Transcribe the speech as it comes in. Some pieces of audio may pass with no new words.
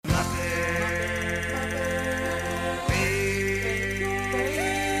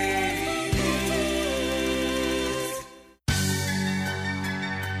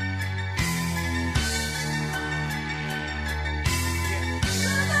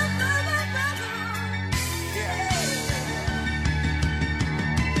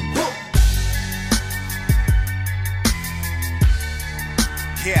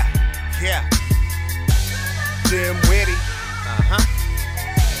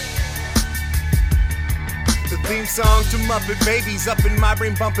theme song to Muppet Babies. Up in my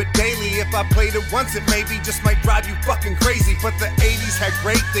brain, bump it daily. If I played it once, it maybe just might drive you fucking crazy. But the 80s had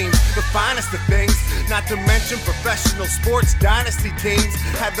great themes, the finest of things. Not to mention professional sports dynasty teams.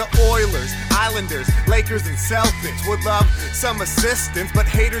 Had the Oilers, Islanders, Lakers, and Celtics. Would love some assistance, but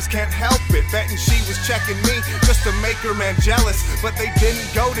haters can't help it. Betting she was checking me just to make her man jealous. But they didn't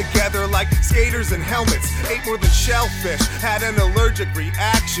go together like skaters and helmets. Ate more than shellfish, had an allergic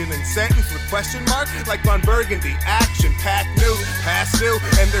reaction, and sentenced with question mark like on Burgundy. Action packed new, past due,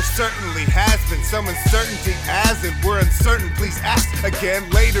 and there certainly has been some uncertainty as if we're uncertain. Please ask again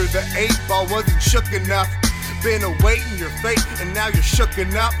later. The 8-ball wasn't shook enough. Been awaiting your fate, and now you're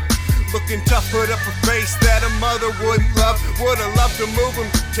shooken up. Looking tough, put up a face that a mother wouldn't love. Would've loved to move them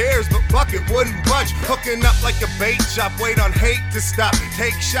to tears, but fuck it, wouldn't budge. Hooking up like a bait shop, wait on hate to stop.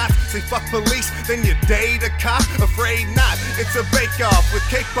 Take shots, say fuck police, then you date a cop. Afraid not, it's a bake-off with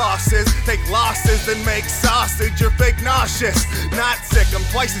cake bosses. Take losses, then make sausage. You're fake nauseous, not sick, I'm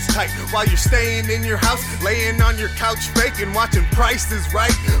twice as tight. While you're staying in your house, laying on your couch faking, watching Price is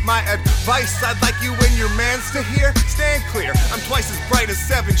Right. My advice, I'd like you and your mans to hear. Stand clear, I'm twice as bright as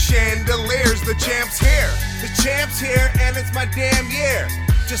 7 chandeliers. The champ's here, the champ's here, and it's my damn year.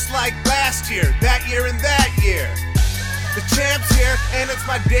 Just like last year, that year, and that year. The champ's here, and it's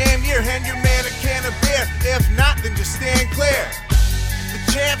my damn year. Hand your man a can of beer. If not, then just stand clear.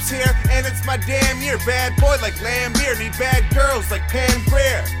 The champ's here, and it's my damn year. Bad boy like Lambeer, need bad girls like Pam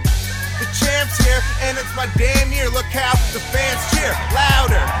Grier. The champ's here, and it's my damn year. Look how the fans cheer.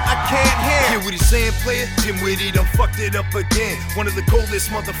 Louder, I can't hear. Hear what he's saying, player? Dim-Witty done fucked it up again. One of the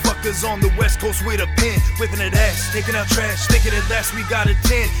coldest motherfuckers on the West Coast with a pen. Whipping that ass, taking out trash, thinking at last we got a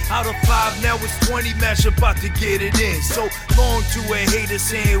 10. Out of 5, now it's 20, match about to get it in. So long to a hater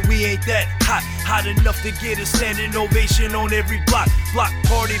saying we ain't that hot. Hot enough to get a standing ovation on every block. Block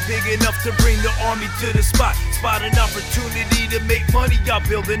party big enough to bring the army to the spot. Spot an opportunity to make money, y'all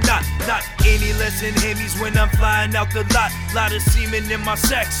build a knot. Not any less than Hemis when I'm flying out the lot. Lot of semen in my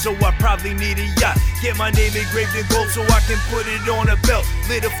sack, so I probably need a yacht. Get my name engraved in gold so I can put it on a belt.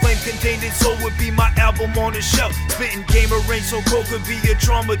 Lit a flame contained in soul would be my album on the shelf. Spitting game of rain so cold could be a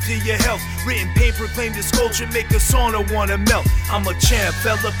trauma to your health. Written pain proclaimed as culture, make a sauna wanna melt. I'm a champ,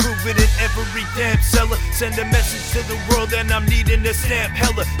 fella, prove it in every damn seller. Send a message to the world and I'm needing a stamp.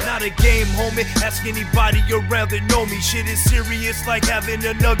 Hella, not a game, homie. Ask anybody around that know me. Shit is serious like having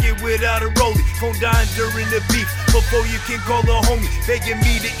a nugget without a rollie. Phone dying during the beef before you can call a homie. Begging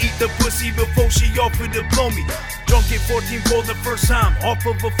me to eat the pussy before she offered to blow me. Drunk at 14 for the first time, off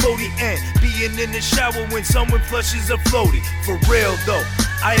of a 40 and being in the shower when someone flushes a floaty. For real though,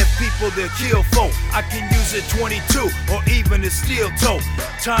 I have people that kill folk. I can use a 22 or even a steel toe.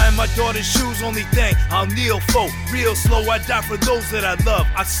 Tying my daughter's shoes, only thing I'll kneel for. Real slow, I die for those that I love.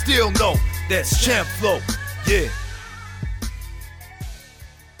 I still know that's champ flow, yeah.